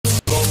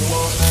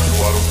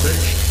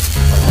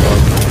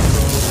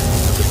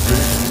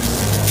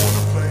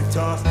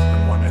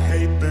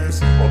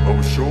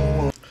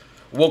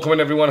Welcome in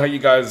everyone, how you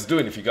guys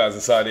doing? If you guys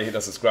inside here, hit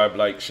that subscribe,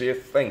 like, share.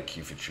 Thank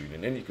you for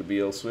tuning in. You could be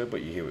elsewhere,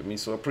 but you're here with me,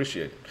 so I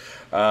appreciate it.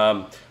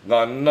 Got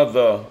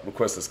another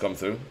request that's come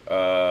through.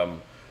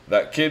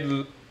 That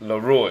kid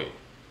LAROI,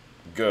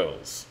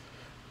 Girls.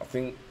 I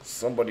think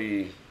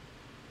somebody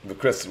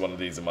requested one of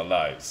these in my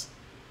lives.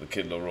 The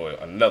kid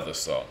LAROI, another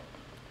song.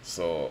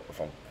 So if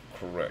I'm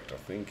correct, I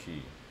think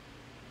he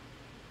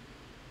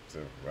is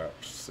a rap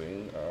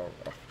sing.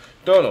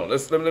 Don't know.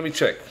 Let me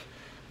check.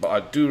 But I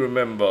do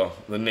remember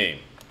the name.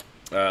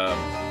 Fall in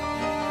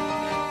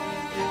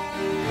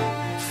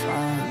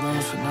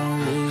love for no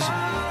reason.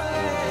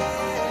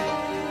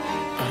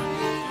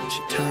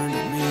 She turned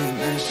to me and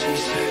then she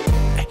said,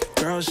 hey,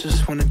 girls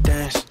just wanna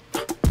dance.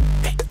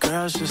 Hey,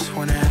 girls just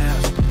wanna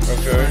have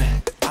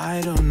fun. I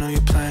don't know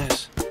your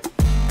plans.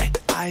 Hey,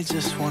 I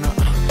just wanna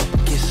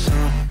get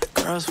some.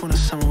 Girls wanna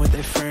summer with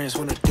their friends,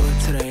 wanna do it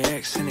to their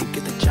ex and then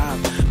get the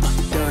job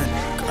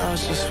done.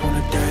 Girls just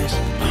wanna dance.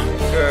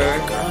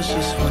 Girls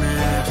just wanna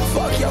have.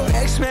 Fuck your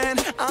ex, man.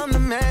 I'm the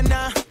man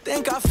now.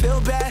 Think I feel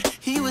bad.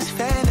 He was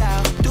fanned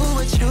out. Do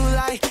what you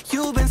like.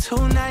 You've been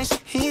too nice.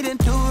 He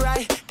didn't do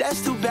right.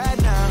 That's too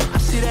bad now. I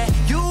see that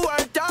you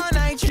worked all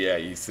night. Yeah,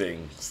 you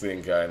sing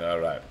kind of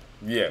alright.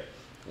 Yeah.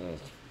 I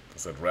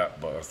said rap,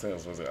 but I think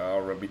it was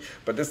R&B.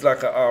 But this is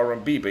like an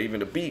R&B, but even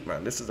the beat,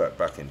 man. This is like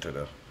back into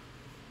the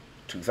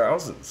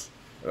 2000s.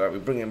 Like we're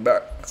bringing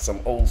back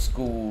some old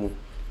school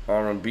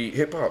R&B,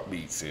 hip hop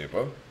beats here,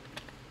 bro.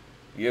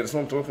 Yeah, that's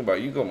what I'm talking about.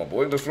 You go, my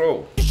boy. Let's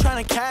roll. You're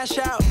trying to cash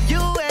out. You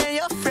and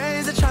your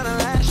friends are trying to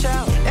lash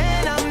out.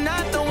 And I'm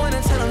not the one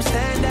to tell them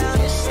stand down.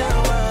 It's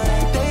still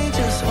they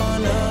just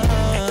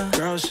wanna.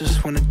 Girls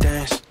just wanna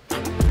dance.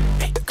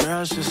 Hey,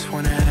 girls just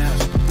wanna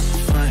have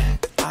fun.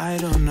 I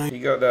don't know. You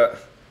got that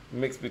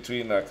mix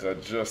between like a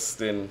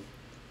Justin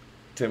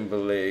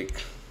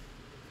Timberlake,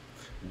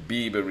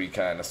 Bieber-y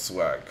kind of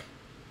swag.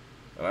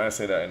 And I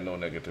say that in no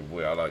negative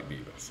way. I like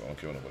Bieber, so I don't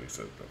care what nobody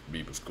says, but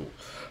Bieber's cool.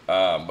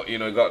 But you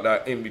know, you got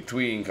that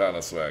in-between kind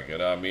of swag, you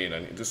know what I mean?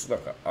 And this is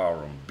like an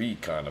R&B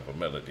kind of a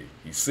melody.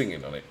 He's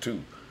singing on it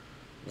too.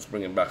 Let's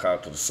bring it back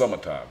out to the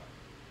summertime.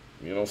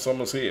 You know,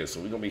 summer's here, so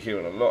we're going to be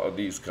hearing a lot of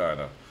these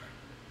kind of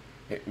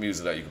hit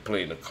music that you can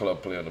play in the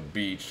club, play on the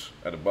beach,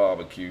 at the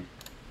barbecue.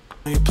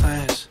 Your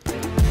plans.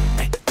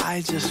 Hey,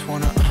 I just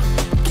want to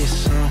get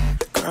some.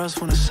 Girls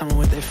want to summer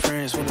with their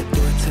friends, want to do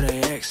it to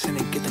their ex and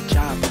then get the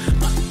job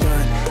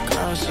done.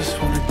 Girls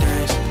just want to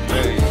dance.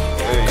 Hey.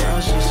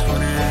 Girls just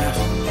want to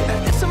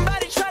have. If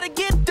somebody try to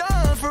get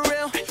done for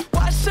real,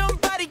 watch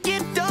somebody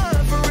get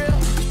done for real.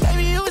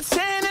 Baby, you a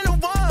 10 and a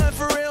 1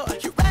 for real.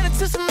 You ran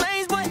into some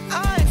lanes, but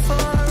I ain't for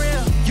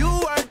real. You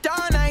worked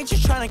all night, you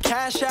trying to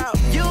cash out.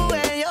 You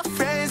and your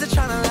friends are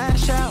trying to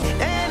lash out.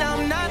 And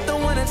I'm not the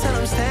one to tell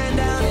them stand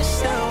down. It's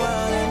still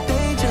and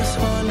they just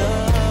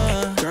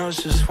wanna. Girls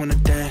just wanna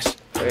dance.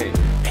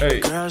 Hey,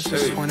 girls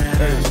just wanna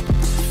have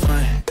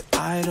fun.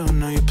 I don't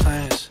know your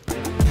plans.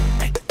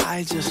 Hey,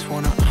 I just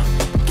wanna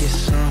get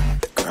some.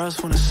 Girls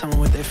wanna summer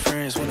with their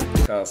friends. Wanna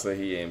do. Can't say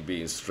he ain't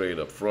being straight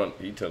up front.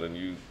 He telling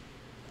you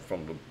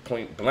from the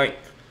point blank.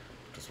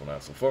 Just wanna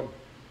have some fun.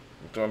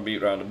 I'm trying to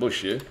beat around the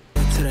bush here.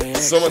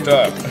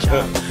 Summertime.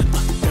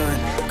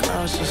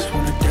 Girls just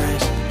wanna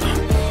dance.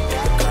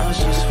 Girls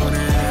just wanna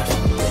have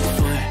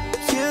fun.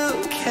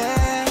 You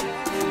can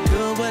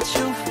do what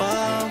you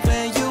want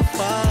when you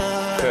want.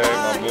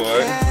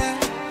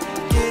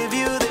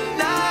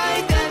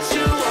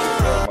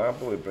 My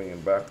boy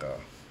bringing back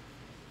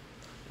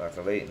like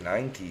a late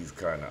 90s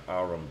kind of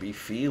R&B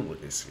feel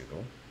with this, you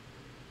know.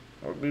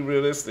 I'll be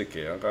realistic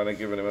here. I'm kind of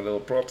giving him a little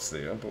props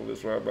there. I'm putting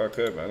this right back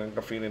here, man.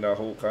 I'm feeling that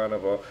whole kind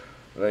of a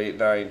late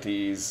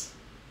 90s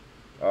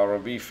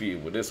R&B feel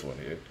with this one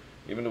here.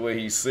 Even the way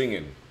he's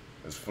singing,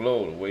 his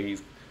flow, the way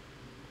he's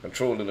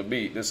controlling the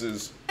beat. This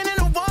is.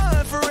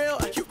 For real.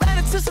 You ran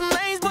into some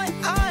lanes, but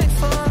I ain't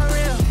for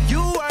real.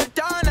 You worked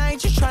all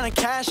night, you trying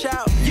to cash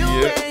out. You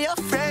and your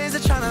friends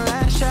are trying to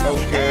lash out.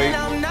 And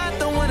I'm not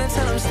the one to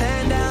tell them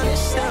stand down. It's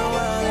still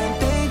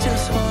and they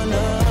just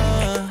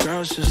wanna.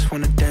 Girls just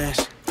wanna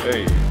dance.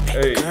 Hey.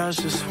 Girls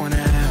just wanna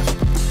have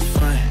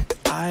fun.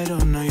 I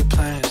don't know your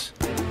plans.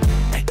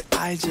 Hey,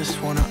 I just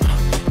wanna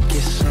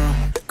get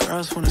some.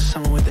 Girls wanna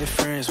summer with their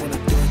friends, wanna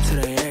do it to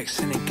their ex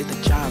and then get the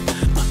job done.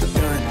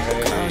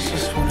 Girls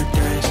just wanna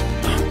dance.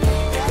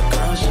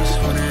 Girls just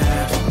wanna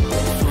have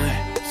fun.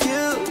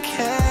 You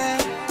can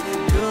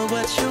do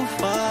what you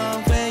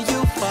want when you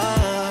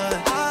want.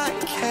 I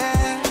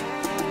can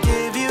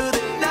give you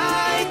the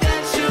night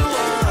that you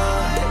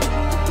want.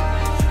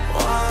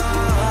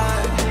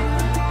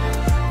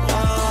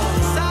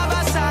 Side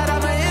by side,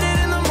 I'ma hit it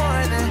in the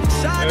morning.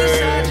 Side to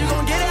side, you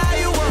gon' get it how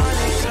you want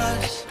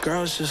it.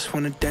 Girls just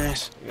wanna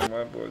dance. Yeah,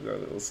 my boy got a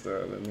little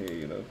style in here,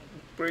 you know.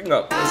 Bring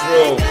up, let's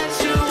roll.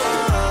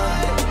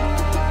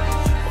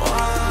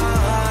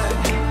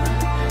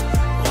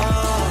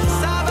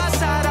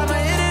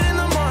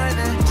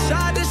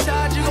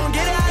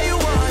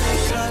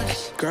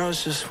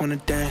 Girls just wanna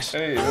dance.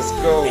 Hey, let's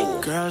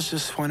go. Girls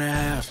just wanna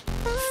have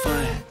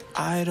fun.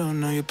 I don't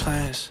know your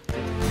plans.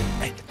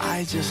 Hey,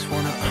 I just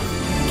wanna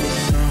get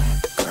some.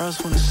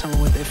 Girls wanna summer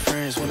with their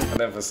friends. And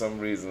then for some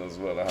reason as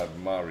well, I had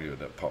Mario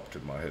that popped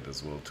in my head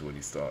as well too when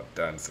he started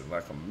dancing,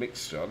 like a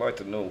mixture. I'd like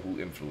to know who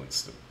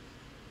influenced him.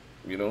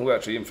 You know, who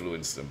actually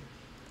influenced him.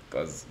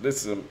 Because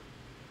listen,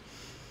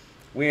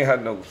 we ain't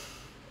had no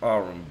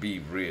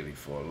R&B really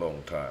for a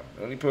long time.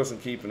 The only person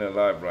keeping it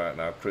alive right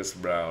now, Chris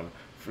Brown,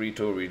 Free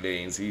Tory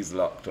Lanez, he's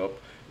locked up.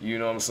 You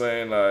know what I'm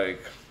saying?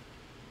 Like,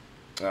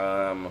 we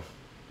ain't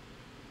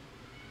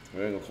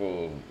gonna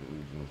call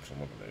some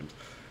other names,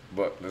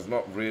 but there's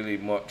not really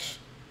much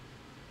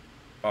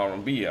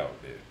R&B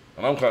out there.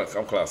 And I'm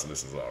classing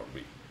this as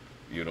R&B.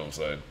 You know what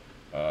I'm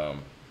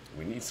saying?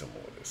 We need some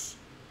more of this.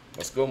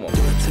 Let's go, Mom. Do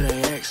it to the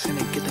ex and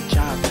they get the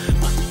job done.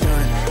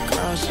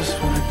 Girls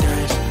just wanna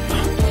dance.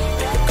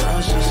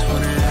 Girls just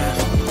wanna have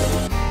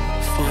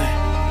fun.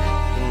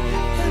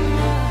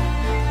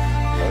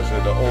 I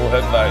said the old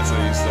headlights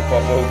that used to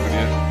pop open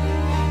here.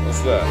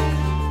 What's that?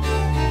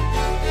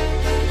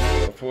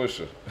 A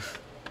Porsche.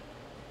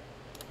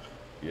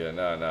 Yeah,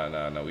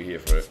 nah. We here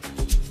for it.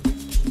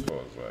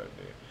 Pause right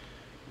there.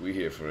 We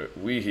here for it.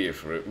 We here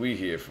for it. We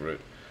here for it.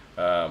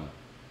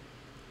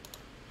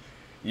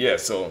 Yeah,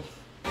 so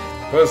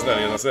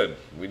personally, as I said,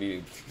 we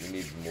need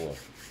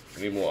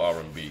more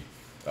R&B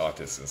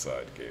artists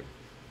inside the game.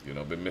 You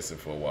know, been missing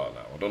for a while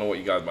now. I don't know what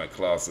you guys might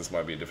class. This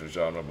might be a different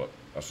genre, but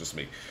that's just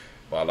me.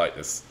 But I like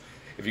this.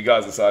 If you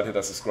guys decide, hit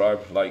that subscribe,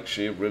 like,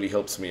 share, really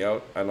helps me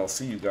out. And I'll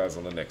see you guys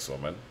on the next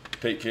one, man.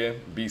 Take care,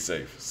 be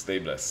safe, stay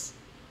blessed.